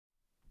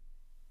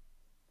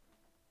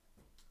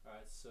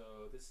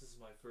So this is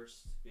my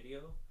first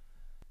video,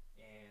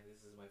 and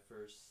this is my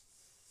first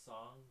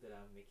song that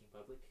I'm making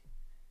public.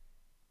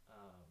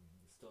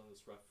 It's still in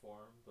this rough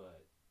form,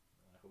 but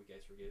I hope you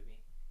guys forgive me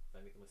if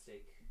I make a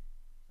mistake.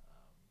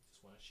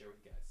 Just want to share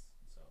with you guys.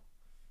 So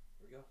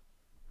here we go.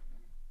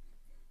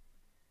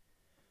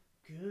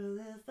 Girl,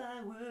 if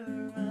I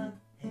were a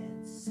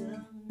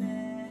handsome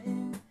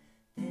man,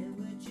 then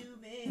would you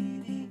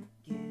maybe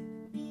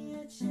give me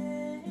a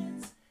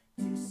chance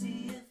to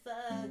see if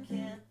I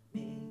can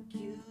make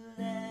you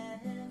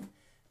laugh?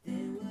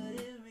 Then would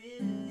it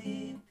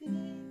really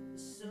be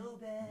so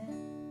bad?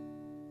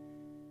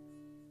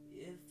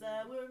 If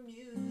I were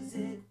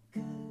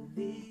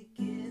musically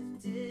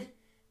gifted,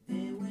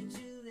 then would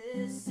you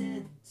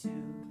listen to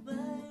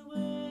my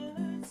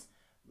words?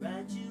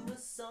 Write you a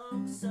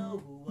song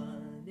so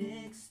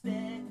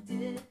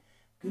unexpected.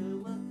 Girl,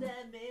 would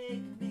that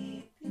make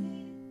me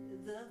be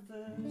the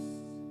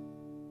first?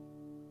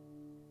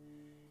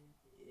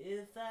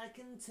 If I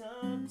can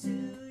talk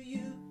to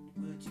you,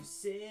 would you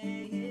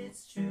say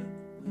it's true?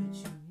 Would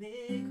you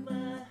make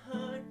my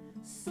heart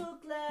so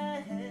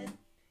glad?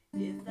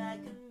 If I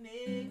can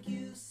make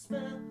you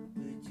smile,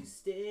 would you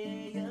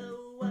stay a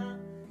while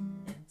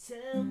and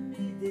tell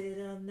me that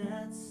I'm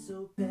not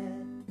so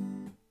bad?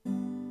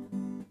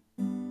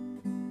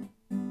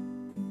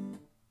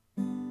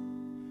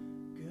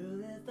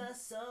 Girl, if I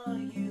saw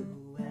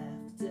you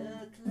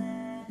after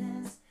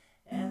class,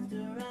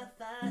 after I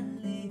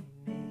finally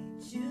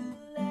made you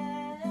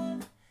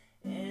laugh,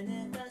 and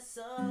if I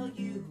saw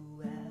you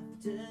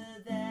after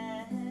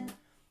that,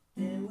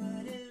 then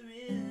would it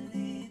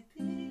really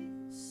be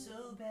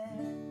so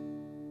bad?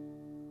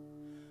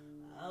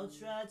 I'll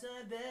try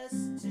my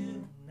best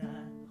to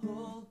not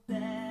hold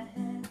back,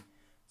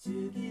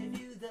 to give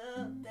you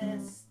the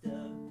best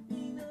of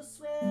me, no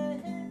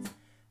sweat.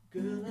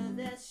 Girl, if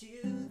that's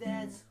you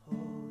that's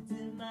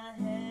holding my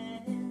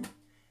hand,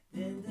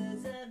 then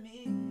does that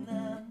mean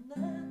I'm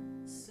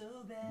not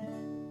so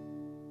bad?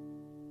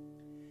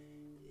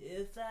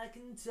 If I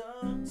can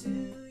talk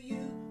to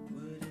you,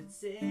 would it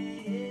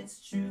say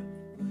it's true?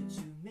 Would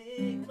you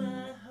make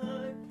my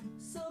heart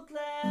so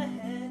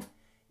glad?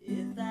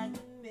 If I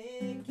can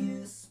make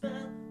you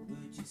smile,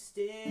 would you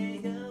stay